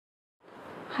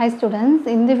Hi students,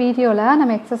 in this video la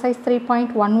நம்ம exercise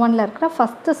 3.11 ல இருக்கிற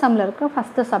first sum ல இருக்கிற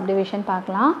first subdivision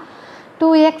பார்க்கலாம்.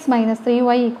 2x minus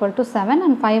 3y equal to 7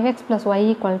 and 5x plus y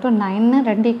equal to 9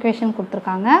 ரெண்டு equation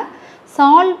கொடுத்திருக்காங்க.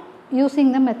 Solve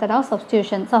using the method of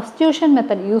substitution. Substitution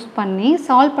method use பண்ணி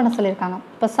solve பண்ண சொல்லிருக்காங்க.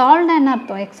 இப்போ solve என்ன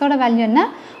அர்த்தம்? x ஓட வேல்யூ என்ன,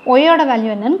 y ஓட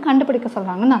வேல்யூ என்னன்னு கண்டுபிடிக்க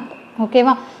சொல்றாங்கன்னு அர்த்தம்.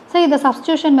 ஓகேவா? சோ இத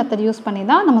substitution method யூஸ் பண்ணி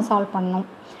தான் நம்ம solve பண்ணனும்.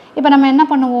 இப்போ நம்ம என்ன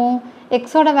பண்ணுவோம்?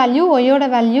 x ஓட வேல்யூ y ஓட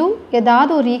வேல்யூ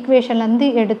ஏதாவது ஒரு ஈக்குவேஷன்ல இருந்து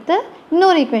எடுத்து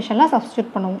இன்னொரு ஈக்குவேஷன்ல சப்ஸ்டிட்யூட்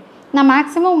பண்ணுவோம். நான்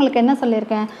மேக்ஸिमम உங்களுக்கு என்ன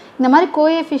சொல்லிருக்கேன், இந்த மாதிரி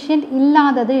கோஎஃபிஷியன்ட்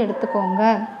இல்லாததை எடுத்துக்கோங்க.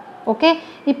 ஓகே,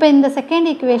 இப்போ இந்த செகண்ட்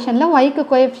ஈக்குவேஷன்ல y க்கு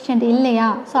கோஎஃபிஷியன்ட் இல்லையா,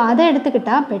 சோ அதை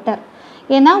எடுத்துக்கிட்டா பெட்டர்.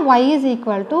 ஏனா y =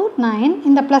 9,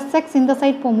 இந்த +x இந்த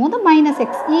சைடு போகும்போது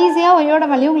 -x, ஈஸியா y ஓட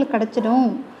வேல்யூ உங்களுக்கு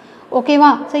கிடைச்சிடும்.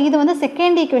 ஓகேவா? சோ இது வந்து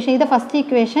செகண்ட் ஈக்குவேஷன், இது first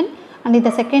equation and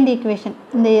the second equation.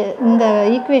 இந்த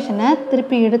ஈக்குவேஷனை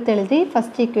திருப்பி எடுத்து எழுதி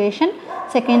first equation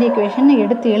second equation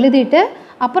எடுத்து எழுதிட்டு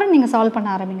அப்புறம் நீங்க சால்வ்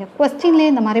பண்ண ஆரம்பிங்க. क्वेश्चनலயே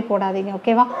இந்த மாதிரி போடாதீங்க.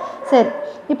 ஓகேவா? சரி,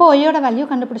 இப்போ y ஓட வேல்யூ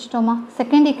கண்டுபிடிச்சிட்டோமா?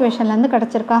 செகண்ட் ஈக்குவேஷன்ல இருந்து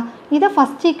கிடைச்சிருக்கா? இத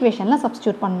ஃபர்ஸ்ட் ஈக்குவேஷன்ல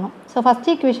சப்ஸ்டிட்யூட் பண்ணனும். சோ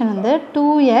ஃபர்ஸ்ட் ஈக்குவேஷன் வந்து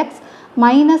 2x -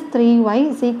 3y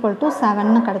 = 7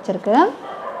 ன்னு கிடைச்சிருக்கு.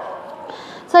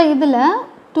 சோ இதுல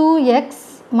 2x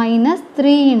minus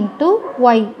 3 into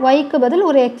y, y க்கு பதில்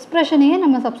ஒரு எக்ஸ்பிரஷனையே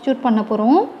நம்ம சப்ஸ்டிட்யூட் பண்ண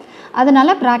போறோம்.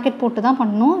 அதனால பிராக்கெட் போட்டு தான்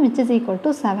பண்ணனும், which is equal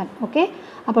to 7. Okay,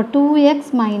 அப்ப 2x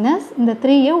minus இந்த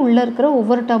 3 ஐ உள்ள இருக்கிற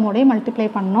ஒவ்வொரு டேர்மோட மல்டிப்ளை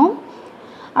பண்ணனும்.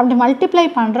 அப்படி மல்டிப்ளை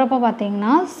பண்றப்ப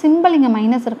பாத்தீங்கன்னா சிம்பல் இங்க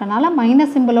மைனஸ் இருக்கனால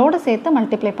மைனஸ் சிம்பலோட சேர்த்து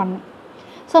மல்டிப்ளை பண்ணனும்.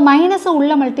 சோ மைனஸ்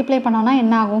உள்ள மல்டிப்ளை பண்ணனா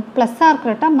என்ன ஆகும்? பிளஸ்ஸா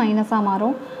இருக்கிற டேர்ம் மைனஸா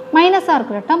மாறும், மைனஸா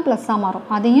இருக்கிற டேர்ம் பிளஸ்ஸா மாறும்.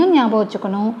 அதையும் ஞாபகம்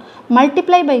வச்சுக்கணும்.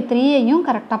 மல்டிப்ளை பை 3 ஐயும்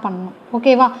கரெக்ட்டா பண்ணனும்.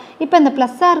 ஓகேவா? இப்போ இந்த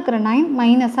பிளஸ்ஸா இருக்கிற 9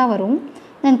 மைனஸா வரும்.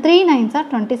 then 3 9s are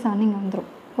 27 இங்க வந்துரும்.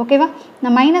 ஓகேவா? இந்த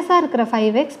மைனஸா இருக்கிற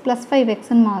 5x plus 5x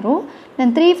ன்னு மாறும்.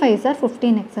 then 3 5s are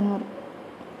 15x ன்னு வரும்.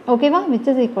 ஓகேவா? which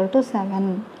is equal to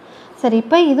 7. சரி,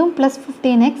 இப்போ இதுவும் plus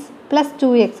 15x plus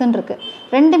 2x ன்னு இருக்கு.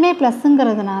 ரெண்டுமே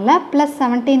பிளஸ்ங்கிறதுனால plus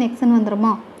 17x ன்னு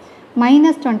வந்துருமா?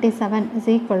 minus 27 is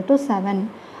equal to 7.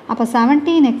 அப்ப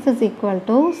 17x is equal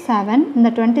to 7. இந்த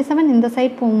 27 இந்த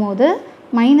சைடு போகும்போது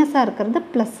மைனஸா இருக்கிறது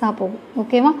பிளஸ்ஸா போகும்.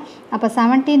 ஓகேவா? அப்ப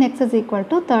 17x is equal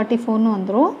to 34 ன்னு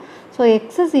வந்துரும். So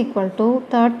x is equal to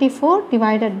 34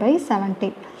 divided by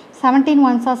 17. 17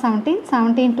 1s are 17,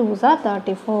 17 2s are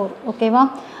 34. ஓகேவா?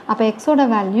 அப்ப x ஓட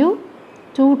வேல்யூ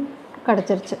 2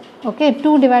 கிடைச்சிருச்சு. ஓகே,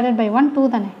 2 divided by 1 2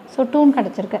 தானே. சோ 2 ன்னு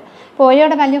கிடைச்சிருக்கு. இப்போ y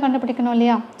ஓட வேல்யூ கண்டுபிடிக்கணும்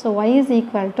இல்லையா? So y is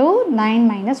equal to 9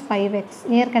 minus 5x.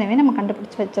 ஏற்கனவே நம்ம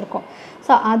கண்டுபிடிச்சு வச்சிருக்கோம்.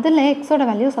 சோ அதுல x ஓட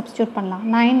வேல்யூ சப்ஸ்டிட்யூட் பண்ணலாம்.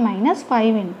 9 minus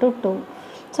 5 into 2.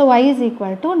 So y is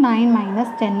equal to 9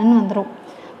 minus 10 ன்னு வந்துரும்.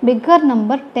 பிக்கர்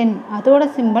நம்பர் 10, அதோட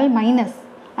சிம்பல் மைனஸ்,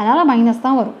 அதனால மைனஸ்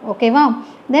தான் வரும். ஓகேவா?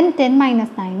 then 10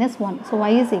 minus 9 is 1. so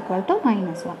y is equal to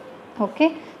 -1. okay,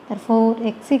 therefore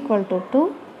x equal to 2,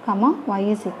 y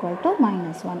is equal to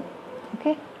 -1.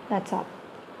 okay, that's all.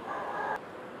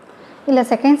 இல்ல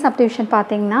second subdivision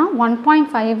பாத்தீங்கன்னா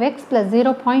 1.5x plus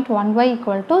 0.1y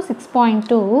equal to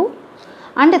 6.2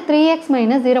 and 3x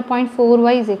minus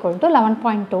 0.4y is equal to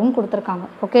 11.2 ன்னு கொடுத்திருக்காங்க.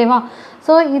 ஓகேவா?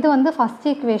 So இது வந்து first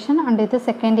equation and இது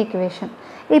second equation.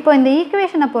 இப்போ இந்த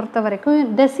ஈக்குவேஷனை பொறுத்த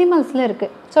வரைக்கும் டெசிமல்ஸ்ல இருக்கு.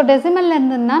 சோ டெசிமல்ல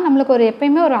இருந்ததுன்னா நமக்கு ஒரு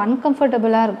எப்பவுமே ஒரு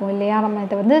அன்கம்ஃபர்ட்டபிளா இருக்கும் இல்லையா? நம்ம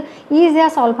இத வந்து ஈஸியா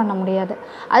சால்வ் பண்ண முடியாது.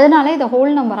 அதனால இத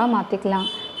ஹோல் நம்பரா மாத்திக்கலாம்.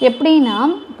 எப்படின்னா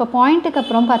இப்போ பாயிண்ட்க்கு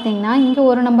அப்புறம் பாத்தீங்கன்னா இங்க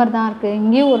ஒரு நம்பர் தான் இருக்கு,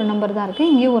 இங்க ஒரு நம்பர் தான் இருக்கு,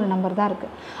 இங்க ஒரு நம்பர் தான் இருக்கு.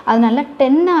 அதனால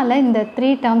 10 ஆல இந்த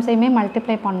 3 டேர்ம்ஸையுமே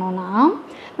மல்டிப்ளை பண்ணோம்னா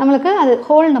நமக்கு அது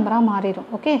ஹோல் நம்பரா மாறிடும்.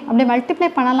 ஓகே, அப்படி மல்டிப்ளை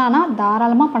பண்ணலாம்னா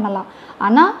தாராளமா பண்ணலாம்.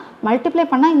 ஆனா மல்டிப்ளை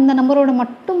பண்ணா இந்த நம்பரோட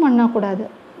மட்டும் பண்ண கூடாது,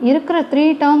 இருக்கிற 3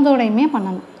 டேர்ம்ஸோடயுமே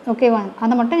பண்ணணும். ஓகேவா?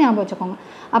 அத மட்டும் ஞாபகம் வச்சுக்கோங்க.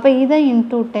 அப்ப இதை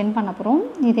into 10 பண்ண போறோம்,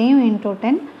 இதையும் into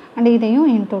 10 and இதையும்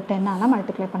into 10 ஆல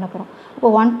மல்டிப்ளை பண்ண போறோம். அப்போ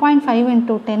 1.5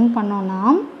 into 10 பண்ணோம்னா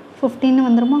 15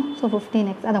 வந்துருமா? சோ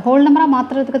 15x அத ஹோல் நம்பரா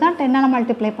மாத்துறதுக்கு தான் 10 ஆல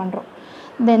மல்டிப்ளை பண்றோம்.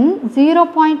 then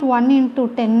 0.1 into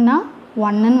 10 னா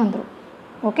 1 ன்னு வந்துரும்.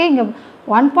 ஓகே, இங்க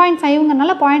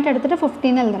 1.5ங்கறனால பாயிண்ட் எடுத்துட்டு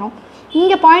 15 எழுதுறோம்.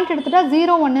 இங்க பாயிண்ட் எடுத்துட்டா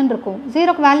 0 1 ன்னு இருக்கும்.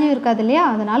 0க்கு வேல்யூ இருக்காது இல்லையா?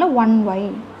 அதனால 1y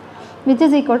which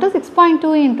is equal to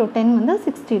 6.2 into 10 வந்து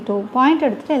 62. பாயிண்ட்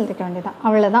எடுத்துட்டு எழுதிக்க வேண்டியதான்.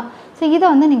 அவ்வளவுதான். சோ இத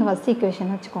வந்து நீங்க ஃபர்ஸ்ட்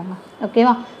ஈக்குவேஷன் வெச்சுக்கோங்க.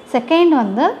 ஓகேவா? செகண்ட்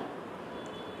வந்து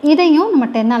இதையும் நம்ம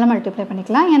 10 ஆல மல்டிப்ளை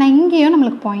பண்ணிக்கலாம். ஏனா இங்கேயும்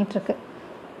நமக்கு பாயிண்ட் இருக்கு.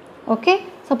 ஓகே,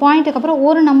 சோ பாயிண்ட்க்கு அப்புறம்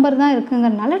ஒரு நம்பர் தான்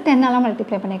இருக்குங்கறனால 10 ஆல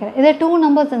மல்டிப்ளை பண்ணிக்கிறேன். இதே 2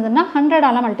 நம்பர்ஸ் இருந்தனா 100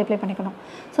 ஆல மல்டிப்ளை பண்ணிக்கணும்.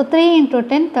 So 3 into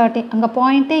 10 30. அங்க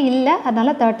பாயிண்டே இல்ல,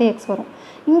 அதனால 30x வரும்.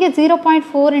 இங்க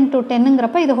 0.4 into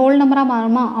 10ங்கறப்ப இது ஹோல் நம்பரா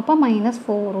மாறுமா? அப்ப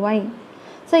 -4y.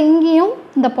 சோ இங்கேயும்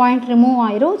இந்த பாயிண்ட் ரிமூவ்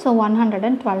ஆயிரும். சோ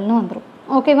 112 ன்னு வந்துரும்.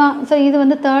 ஓகேவா? சோ இது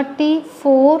வந்து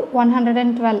 34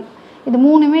 112 இது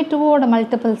மூணுமே 2 ஓட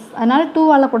மல்டிபிள்ஸ், அதனால்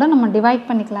 2ஆல் கூட நம்ம டிவைட்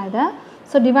பண்ணிக்கலாம் இதை.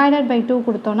 ஸோ டிவைடட் பை 2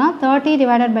 கொடுத்தோன்னா 30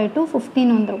 டிவைடட் பை 2 15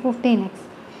 வந்துடும், 15x.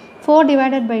 4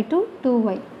 divided by 2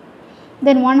 2y.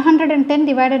 Then 110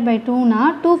 divided by 2 na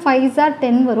 2 5s are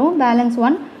 10 வரும், balance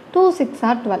 1 2 6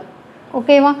 are 12.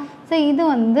 ஓகேவா? ஸோ இது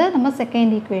வந்து நம்ம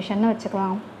செகண்ட் ஈக்குவேஷன்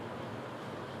வச்சுக்கலாம்.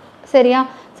 சரியா?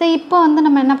 ஸோ இப்போ வந்து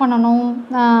நம்ம என்ன பண்ணணும்,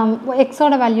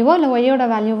 எக்ஸோட வேல்யூவோ இல்லை ஒய்யோட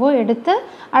வேல்யூவோ எடுத்து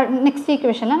நெக்ஸ்ட்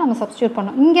ஈக்குவேஷனில் நம்ம சப்ஸ்டியூட்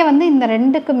பண்ணணும். இங்கே வந்து இந்த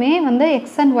ரெண்டுக்குமே வந்து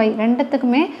எக்ஸ் அண்ட் ஒய்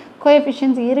ரெண்டுத்துக்குமே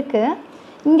கோஎஃபிஷியன்ட்ஸ் இருக்குது.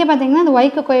 இங்கே பார்த்திங்கன்னா இந்த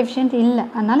ஒய்க்கு கோஎஃபிஷியன்ட் இல்லை,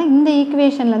 அதனால் இந்த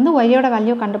ஈக்குவேஷன்லேருந்து ஒய்யோட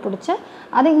வேல்யூ கண்டுபிடிச்சி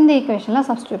அதை இந்த ஈக்குவேஷனில்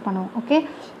சப்ஸ்டியூட் பண்ணுவோம். ஓகே,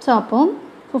 ஸோ அப்போது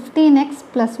 15x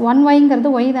 + 1yங்கிறது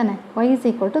ஒய் தானே, Y is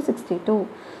equal to 62.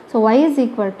 So Y is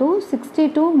equal to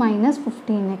 62 -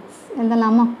 15x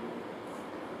எழுதலாமா?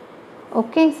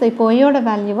 ஓகே, ஸோ இப்போ ஒய்யோட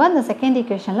வேல்யூவை அந்த செகண்ட்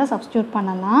ஈக்குவேஷனில் சப்ஸ்டியூட்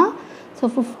பண்ணலாம். So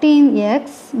 15x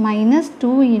 -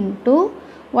 2 into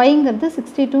ஒய்ங்கிறது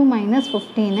 62 -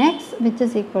 15x which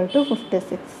is equal to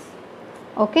 56.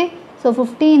 Okay, so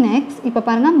 15x இப்போ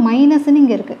பாருங்கள் மைனஸ்ன்னு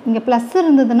இங்கே இருக்குது, இங்கே ப்ளஸ்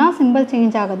இருந்ததுன்னா சிம்பிள்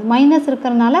சேஞ்ச் ஆகுது, மைனஸ்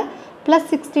இருக்கிறனால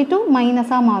 +62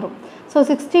 மைனஸாக மாறும். ஸோ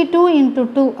 62 ×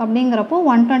 2 அப்படிங்கிறப்போ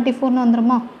 124ன்னு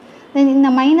வந்துடுமா? தென் இந்த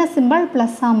மைனஸ் சிம்பிள்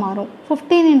ப்ளஸ்ஸாக மாறும்.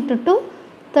 15 × 2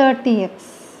 30x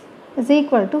is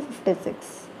equal to 56.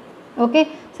 Okay,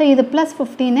 so இது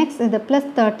 +15x இது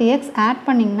 +30x ஆட்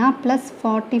பண்ணிங்கன்னா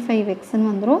 +45xன்னு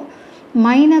வந்துடும்.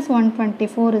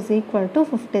 -124 இஸ் ஈக்குவல் டு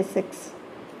 56.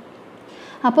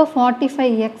 அப்போ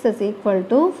 45x இஸ் ஈக்குவல்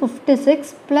டு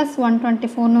 56 +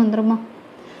 124ன்னு வந்துடுமா?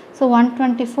 ஸோ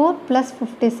 124 +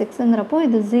 56ங்கிறப்போ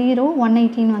இது 0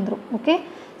 180ன்னு வந்துடும். Okay,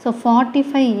 so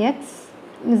 45x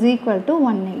is equal to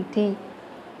 180.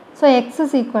 So x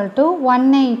is equal to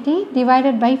 180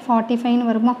 divided by 45ன்னு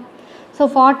வருமா? ஸோ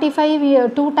 45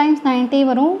 2 டைம்ஸ் 90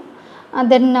 வரும்,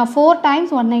 தென் 4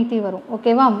 டைம்ஸ் 180 வரும்.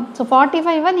 ஓகேவா? ஸோ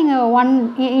 45 நீங்கள் 1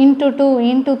 × 2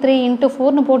 × 3 ×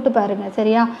 4ன்னு போட்டு பாருங்கள்.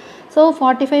 சரியா? So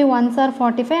 45 1s are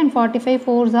 45 and 45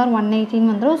 4s are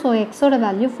 180ன்னு வந்துடும். ஸோ எக்ஸோட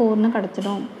வேல்யூ 4ன்னு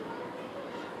கிடச்சிடும்.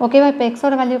 ஓகேவா? இப்போ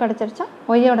எக்ஸோட வேல்யூ கிடச்சிருச்சா,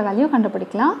 ஒய்யோட வேல்யூ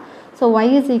கண்டுபிடிக்கலாம். So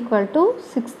Y is equal to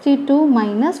 62 -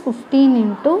 15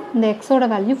 into இந்த எக்ஸோட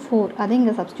வேல்யூ 4 அதை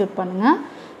இங்கே சப்ஸ்டியூட் பண்ணுங்கள்.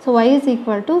 So Y is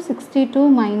equal to 62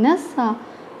 -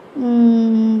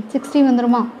 60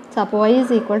 வந்துடுமா? ஸோ அப்போ Y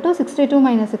is equal to 62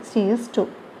 - 60 is 2.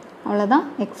 அவ்வளோதான்,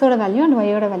 எக்ஸோட வேல்யூ அண்ட்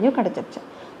ஒய்யோட வேல்யூ கிடச்சிருச்சு.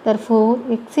 therefore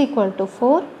x equal to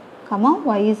 4,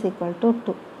 y is equal to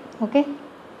 2. Okay,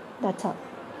 that's all.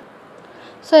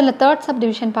 So in the third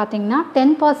subdivision பார்த்தீங்கன்னா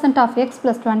 10% of x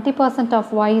plus 20% of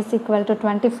y is equal to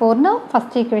 24ன்னு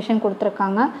first equation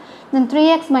கொடுத்துருக்காங்க. then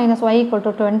 3x minus y equal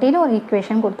to 20ன்னு ஒரு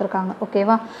equation கொடுத்துருக்காங்க.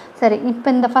 ஓகேவா? சரி, இப்போ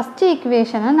இந்த first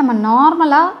ஈக்குவேஷனை நம்ம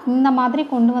நார்மலாக இந்த மாதிரி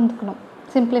கொண்டு வந்துக்கணும்,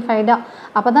 சிம்பிளிஃபைடாக,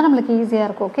 அப்போ தான் நம்மளுக்கு ஈஸியாக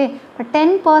இருக்கும். ஓகே, இப்போ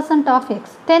 10% ஆஃப்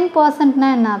எக்ஸ், 10%னா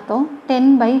என்ன அர்த்தம்?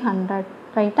 10/100,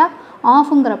 ரைட்டா?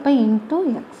 ஆஃபுங்கிறப்ப into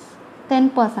X,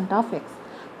 10% of X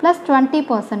plus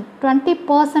 20%,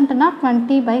 20%னா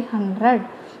 20/100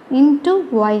 into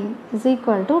Y is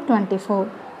equal to 24.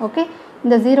 Okay,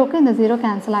 இந்த ஜீரோக்கு இந்த ஜீரோ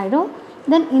கேன்சல் ஆகிடும்,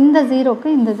 தென் இந்த ஜீரோக்கு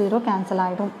இந்த ஜீரோ கேன்சல்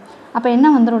ஆகிடும். அப்போ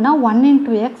என்ன வந்துடும்னா 1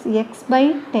 × x,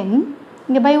 x/10,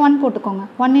 இங்கே by 1 போட்டுக்கோங்க,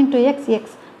 1 × x, x,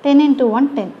 10 × 1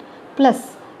 10, ப்ளஸ்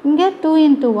இங்கே 2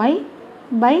 × y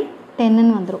by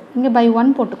 10ன்னு வந்துடும். இங்கே by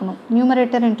 1 போட்டுக்கணும்,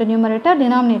 numerator into numerator,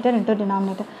 denominator into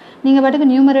denominator. நீங்கள் பாட்டுக்கு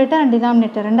நியூமரேட்டர் அண்ட்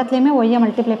டினாமினேட்டர் ரெண்டுத்துலேயுமே ஒய்யை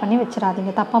மல்டிப்ளை பண்ணி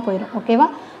வச்சிடாதீங்க, தப்பாக போயிடும். ஓகேவா?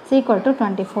 Equal to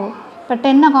 24. இப்போ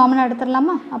 10 காமனாக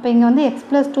எடுத்துடலாமா? அப்போ இங்கே வந்து x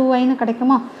 + 2yன்னு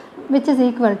கிடைக்குமா, விச் இஸ்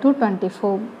ஈக்குவல் டு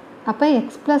 24. அப்போ x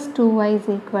 + 2y is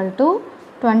equal to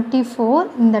 24.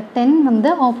 இந்த 10 வந்து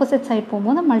ஆப்போசிட் சைட்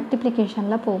போகும்போது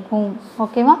மல்டிப்ளிகேஷனில் போகும்.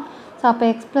 ஓகேவா? ஸோ அப்போ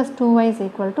x + 2y is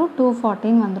equal to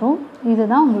 214 வந்துடும்.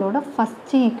 இதுதான் உங்களோட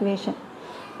ஃபஸ்ட் ஈக்குவேஷன்.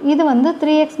 இது வந்து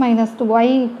 3x - 2y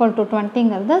 =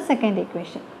 20ங்கிறது செகண்ட்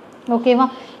ஈக்குவேஷன். ஓகேவா?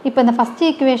 இப்போ இந்த ஃபஸ்ட்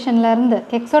ஈக்குவேஷன்லேருந்து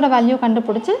எக்ஸோட வேல்யூ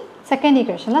கண்டுபிடிச்சி செகண்ட்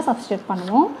ஈக்குவேஷனில் சப்ஸ்டியூட்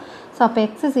பண்ணுவோம். ஸோ அப்போ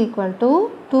x is equal to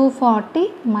 240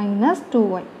 -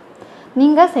 2y.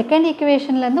 நீங்கள் செகண்ட்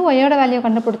ஈக்குவேஷன்லேருந்து ஒய்யோட வேல்யூ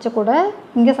கண்டுபிடிச்சி கூட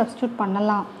இங்கே சப்ஸ்டியூட்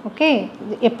பண்ணலாம். ஓகே,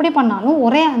 எப்படி பண்ணாலும்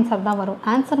ஒரே ஆன்சர் தான் வரும்,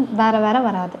 ஆன்சர் வேறு வேறு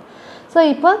வராது. ஸோ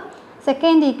இப்போ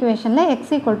செகண்ட் ஈக்குவேஷனில் x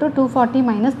 =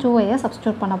 240 - 2y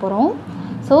சப்ஸ்டியூட் பண்ண போகிறோம்.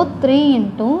 ஸோ 3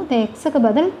 இன்ட்டு இந்த எக்ஸுக்கு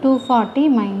பதில் 240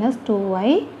 -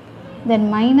 2y, then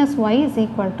minus y is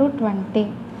equal to 20.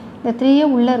 இந்த 3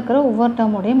 உள்ளே இருக்கிற ஒவ்வொரு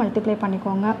டேர்மோடையும் மல்டிப்ளை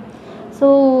பண்ணிக்கோங்க. ஸோ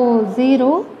 0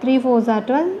 3 4s are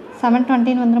 12,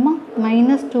 720ன்னு வந்துடுமா?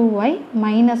 -2y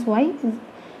minus y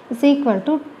is equal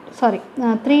to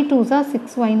 3 2s are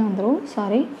 6yன்னு வந்துடும்.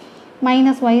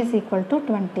 Minus y is equal to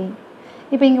 20.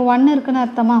 இப்போ இங்கே 1 இருக்குன்னு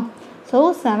அர்த்தமா? ஸோ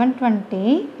 720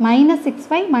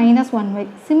 -6y - 1y,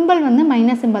 சிம்பிள் வந்து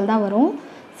மைனஸ் சிம்பிள் தான் வரும்.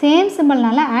 சேம்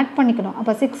சிம்பிள்னால ஆட் பண்ணிக்கணும்.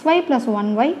 அப்போ 6y +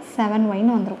 1y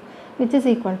 7yன்னு வந்துடும், which is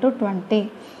equal to 20.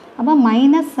 அப்போ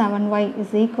 -7y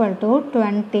is equal to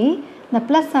 20. இந்த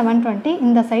ப்ளஸ் 720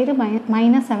 இந்த சைடு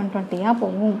 -720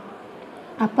 போகும்.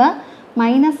 அப்போ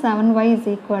 -7y is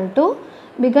equal to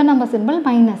bigger number symbol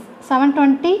minus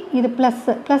 720, இது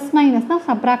ப்ளஸ் மைனஸ்னால்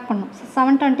சப்ராக்ட் பண்ணும்.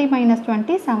 720 -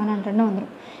 20 700ன்னு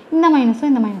வந்துடும். இந்த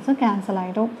மைனஸும் கேன்சல்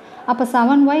ஆகிடும். அப்போ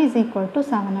 7y is equal to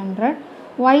 700.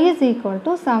 y is equal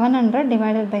to 700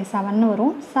 divided by 7ன்னு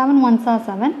வரும். 7 1s are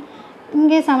 7,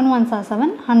 இங்கே 7 1s are 7,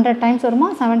 100 டைம்ஸ் வருமா,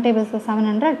 7 tables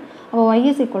 700. அப்போ y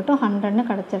is equal to 100ன்னு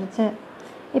கிடச்சிருச்சு.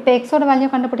 இப்போ எக்ஸோட வேல்யூ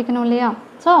கண்டுபிடிக்கணும் இல்லையா?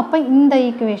 ஸோ அப்போ இந்த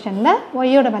ஈக்குவேஷனில்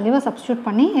ஒய்யோட வேல்யூவை சப்ஸ்டியூட்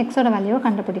பண்ணி எக்ஸோட வேல்யூவை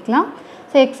கண்டுபிடிக்கலாம்.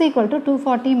 So X equal to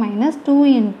 240 - 2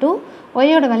 into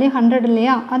ஒய்யோட வேல்யூ 100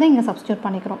 இல்லையா, அதை இங்கே சப்ஸ்டியூட்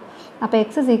பண்ணிக்கிறோம். அப்போ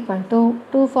X is equal to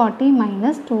 240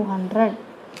 - 200.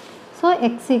 So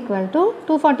X equal to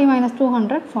 240 -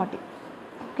 200 40.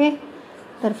 Okay,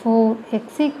 therefore x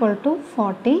equal to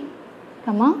 40,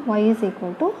 y is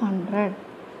equal to 100.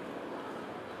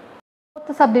 Fourth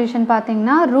subdivision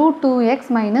பார்த்தீங்கன்னா √2x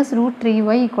 -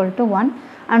 √3y = 1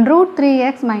 and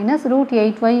 √3x -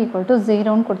 √8y =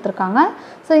 0ன்னு கொடுத்துருக்காங்க.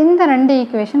 So இந்த ரெண்டு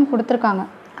ஈக்குவேஷன் கொடுத்துருக்காங்க.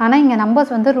 ஆனால் இங்கே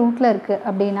நம்பர்ஸ் வந்து ரூட்டில் இருக்குது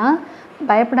அப்படின்னா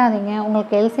பயப்படாதீங்க,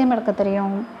 உங்களுக்கு எல்சிஎம் எடுக்க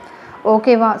தெரியும்.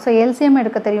 ஓகேவா? ஸோ எல்சிஎம்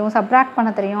எடுக்க தெரியும், சப்ராக்ட் பண்ண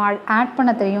தெரியும், ஆட்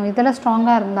பண்ண தெரியும். இதில்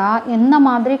ஸ்ட்ராங்காக இருந்தால் எந்த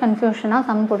மாதிரி கன்ஃபியூஷனாக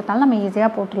சம் கொடுத்தாலும் நம்ம ஈஸியாக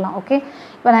போட்டுடலாம். ஓகே,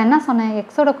 இப்போ நான் என்ன சொன்னேன்,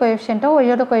 எக்ஸோட கோஎஃபிஷியன்ட்டோ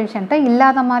ஒய்யோட கோஎஃபிஷியன்ட்டோ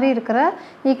இல்லாத மாதிரி இருக்கிற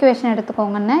ஈக்குவேஷன்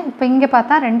எடுத்துக்கோங்கன்னு. இப்போ இங்கே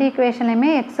பார்த்தா ரெண்டு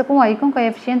ஈக்குவேஷன்லையுமே எக்ஸுக்கும் ஒய்க்கும்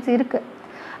கோஎஃபிஷியன்ஸ் இருக்குது.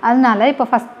 அதனால இப்போ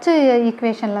ஃபஸ்ட்டு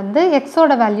ஈக்குவேஷன்லேருந்து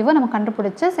எக்ஸோட வேல்யூவை நம்ம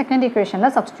கண்டுபிடிச்சி செகண்ட்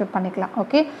ஈக்குவேஷனில் சப்ஸ்டியூட் பண்ணிக்கலாம்.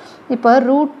 ஓகே, இப்போ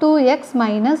 √2x -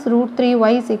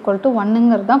 √3y =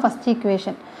 1ங்கிறது தான் ஃபஸ்ட்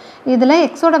ஈக்குவேஷன். இதில்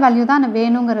எக்ஸோட வேல்யூ தான்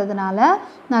வேணுங்கிறதுனால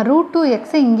நான் √2x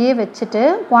இங்கேயே வச்சுட்டு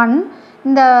 1,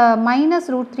 இந்த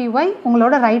 -√3y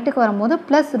உங்களோட ரைட்டுக்கு வரும்போது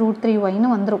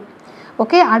 +√3yன்னு வந்துடும்.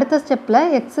 ஓகே, அடுத்த ஸ்டெப்பில்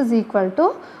x is equal to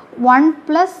 1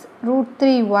 +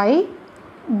 √3y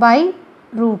 /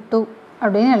 √2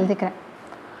 அப்படின்னு எழுதிக்கிறேன்.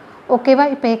 ஓகேவா?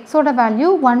 இப்போ எக்ஸோட வேல்யூ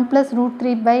 1 +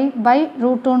 √3y /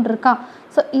 √2ன்னு இருக்கா.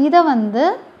 ஸோ இதை வந்து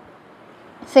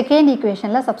செகண்ட்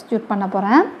ஈக்குவேஷனில் சப்ஸ்டியூட் பண்ண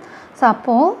போகிறேன். ஸோ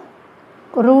அப்போது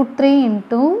 √3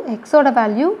 இன்ட்டு எக்ஸோட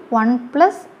வேல்யூ 1 +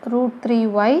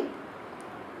 √3y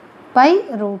 /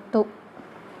 √2.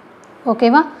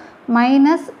 ஓகேவா?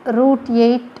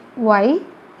 -√8y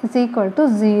is equal to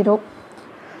 0.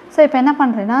 So இப்போ என்ன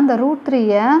பண்ணுறேன்னா இந்த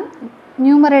 √3யை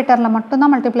நியூமரேட்டரில்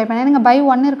மட்டும்தான் மல்டிப்ளை பண்ணேன். நீங்கள் பை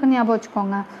 1 இருக்குன்னு ஞாபகம்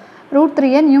வச்சுக்கோங்க.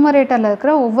 √3யை நியூமரேட்டரில்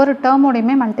இருக்கிற ஒவ்வொரு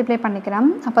டேர்மோடையுமே மல்டிப்ளை பண்ணிக்கிறேன்.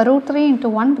 அப்போ √3 ×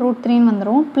 1 √3ன்னு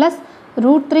வந்துடும், ப்ளஸ்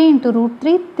 √3 ×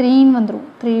 √3 3ன்னு வந்துடும்,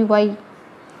 3y.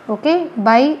 Okay,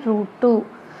 by √2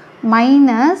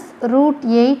 minus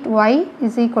 √8y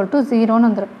is equal to 0ன்னு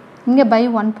வந்துடும். இங்கே பை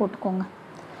 1 போட்டுக்கோங்க.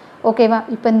 ஓகேவா?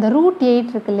 இப்போ இந்த √8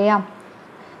 இருக்கு இல்லையா,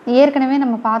 ஏற்கனவே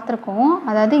நம்ம பார்த்துருக்கோம்.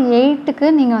 அதாவது 8க்கு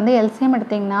நீங்கள் வந்து எல்சிஎம்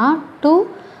எடுத்திங்கன்னா 2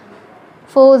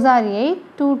 4s are 8,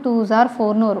 2 2s are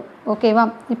 4ன்னு வரும். ஓகேவா?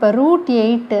 இப்போ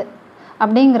 √8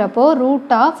 அப்படிங்கிறப்போ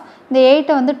ரூட் ஆஃப் இந்த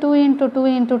 8 வந்து 2 × 2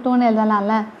 × 2ன்னு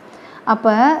எழுதலாம்ல.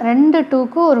 அப்போ ரெண்டு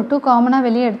 2க்கு ஒரு 2 காமனாக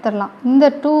வெளியே எடுத்துடலாம். இந்த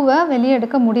 2வை வெளியே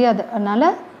எடுக்க முடியாது, அதனால்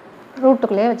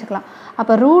ரூட்டுக்குள்ளேயே வச்சுக்கலாம்.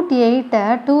 அப்போ √8ஐ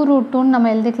 2√2ன்னு நம்ம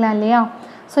எழுதிக்கலாம் இல்லையா.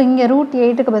 ஸோ இங்கே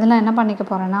 √8க்கு பதிலாக என்ன பண்ணிக்க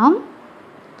போகிறேன்னா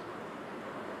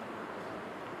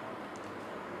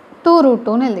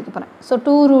 2√2ன்னு எழுதிக்க போகிறேன். So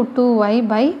 2√2y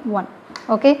 / 1.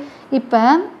 ஓகே, இப்போ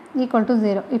ஈக்குவல் டு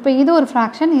 0. இப்போ இது ஒரு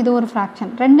ஃப்ராக்ஷன், இது ஒரு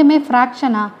ஃப்ராக்ஷன், ரெண்டுமே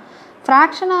ஃப்ராக்ஷனாக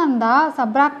இருந்தால்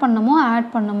சப்ராக்ட் பண்ணுமோ ஆட்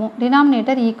பண்ணுமோ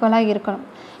டினாமினேட்டர் ஈக்குவலாக இருக்கணும்.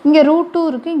 இங்கே √2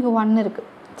 இருக்குது, இங்கே 1 இருக்குது.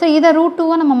 ஸோ இதை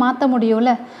 √2வாக நம்ம மாற்ற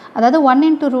முடியும்ல. அதாவது 1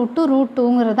 × √2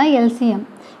 √2ங்கிறது தான் எல்சிஎம்.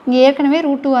 இங்கே ஏற்கனவே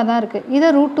 √2வாக தான் இருக்குது. இதை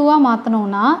 √2வாக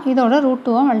மாற்றணும்னா இதோட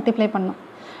 √2வாக மல்டிப்ளை பண்ணணும்.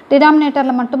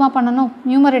 டினாமினேட்டரில் மட்டுமா பண்ணணும்,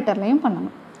 நியூமரேட்டர்லையும்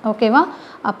பண்ணணும். ஓகேவா?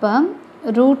 அப்போ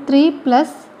 √3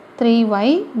 + 3y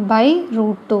 /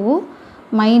 √2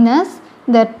 மைனஸ்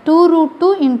இந்த 2√2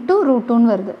 × √2ன்னு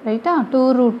வருது, ரைட்டா?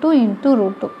 2√2 ×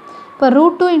 √2. இப்போ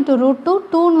 √2 × √2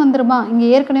 2ன்னு வந்துருமா. இங்கே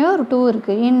ஏற்கனவே ஒரு 2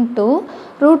 இருக்குது. இன்ட்டு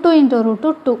 √2 × √2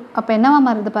 2. அப்போ என்னவா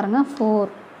மாறுது பாருங்கள், 4.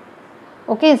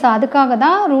 ஓகே, ஸோ அதுக்காக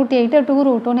தான் √8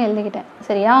 2√2ன்னு எழுதிக்கிட்டேன்,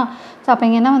 சரியா? ஸோ அப்போ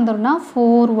இங்கே என்ன வந்துடும்னா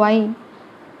 4y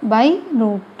 /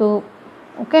 √2.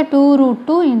 ஓகே,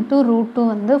 2√2 × √2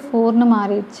 வந்து 4ன்னு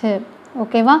மாறிடுச்சு.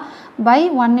 ஓகேவா? By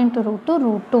 1 ×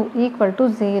 √2 equal to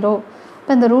 0.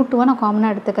 இப்போ இந்த √2வை நான்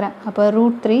காமனாக எடுத்துக்கிறேன். அப்போ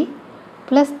 √3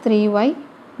 + 3y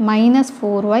 -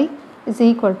 4y is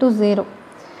equal to 0.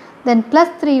 Then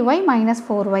plus 3y -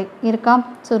 4y இருக்கா.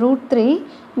 ஸோ √3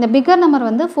 இந்த பிக்கர் நம்பர்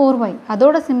வந்து 4y,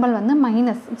 அதோட சிம்பிள் வந்து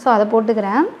மைனஸ். ஸோ அதை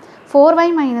போட்டுக்கிறேன். 4y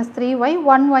 - 3y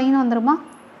 1yன்னு வந்துடுமா.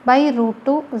 by root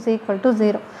 2 is equal to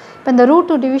 0. இப்போ இந்த root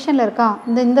 2 டிவிஷனில் இருக்கா,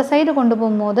 இந்த சைடு கொண்டு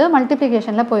போகும்போது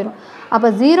மல்டிப்ளிகேஷனில் போயிடும். அப்போ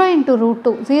 0 into root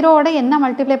 2, 0ஓட என்ன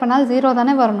மல்டிப்ளை பண்ணாலும் 0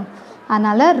 தானே வரணும்.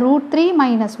 அதனால் root 3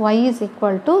 minus y is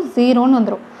equal to 0ன்னு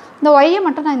வந்துடும். இந்த yயை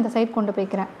மட்டும் நான் இந்த சைடு கொண்டு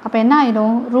போய்க்கிறேன். அப்போ என்ன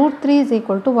ஆகிடும், root 3 is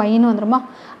equal to yன்னு வந்துடுமா.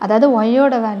 அதாவது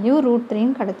yயோட வேல்யூ root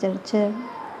 3ன்னு கிடச்சிருச்சு.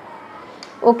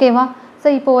 ஓகேவா. ஸோ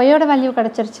இப்போ ஒயோட வேல்யூ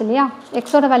கிடச்சிருச்சு இல்லையா,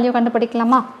 எக்ஸோட வேல்யூ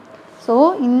கண்டுபிடிக்கலாமா. ஸோ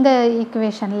இந்த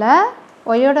ஈக்குவேஷனில்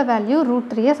ஒயோட வேல்யூ root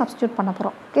 3யை சப்ஸ்டியூட் பண்ண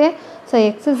போகிறோம். Okay. So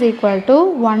X is equal to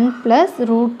 1 +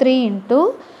 √3 into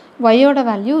ஒயோட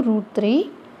value root 3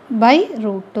 by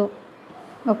root 2.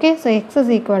 Okay. So X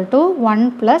is equal to 1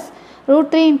 +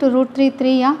 √3 into √3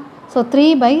 3யா. So 3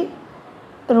 by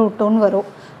root 2ன்னு வரும்.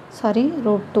 Sorry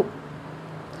root 2.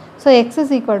 So X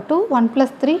is equal to 1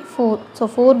 + 3 4. So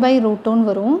 4 by root 2ன்னு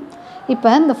வரும். இப்போ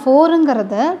இந்த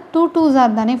 4ங்கிறத 2 2s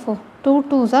are தானே 4, 2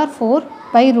 2s are 4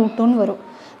 by root 2ன்னு வரும்.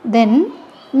 தென்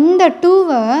இந்த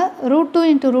 2வை root 2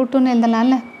 into root 2ன்னு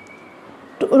எழுதலாம்ல,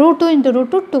 root 2 into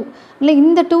root 2 2 இல்லை,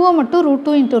 இந்த 2வை மட்டும் root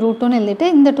 2 into root 2ன்னு எழுதிட்டு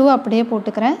இந்த 2வை அப்படியே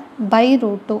போட்டுக்கிறேன் by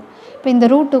root 2. இப்போ இந்த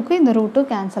root 2க்கு இந்த root 2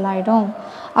 கேன்சல் ஆகிடும்.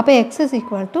 அப்போ x is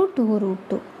equal to 2 root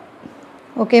 2.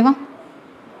 ஓகேவா.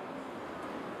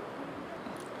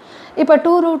 இப்போ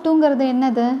 2 root 2ங்கிறது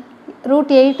என்னது, root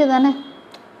 8 தானே.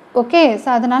 ஓகே. ஸோ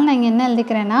அதனால் நான் இங்கே என்ன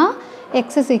எழுதிக்கிறேன்னா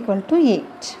x is equal to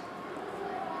 8.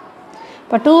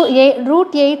 இப்போ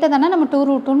root 8 தானே நம்ம 2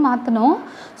 root 2ன்னு மாற்றணும்.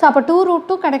 ஸோ அப்போ 2 root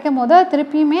 2 கிடைக்கும் போது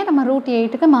திருப்பியுமே நம்ம root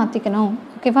 8க்கு மாற்றிக்கணும்.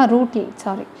 ஓகேவா. root 8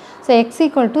 sorry. So x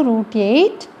equal to root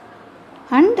 8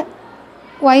 and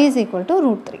y is equal to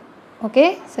root 3. Okay.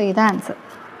 So இதான் ஆன்சர்.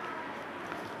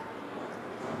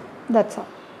 That's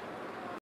all.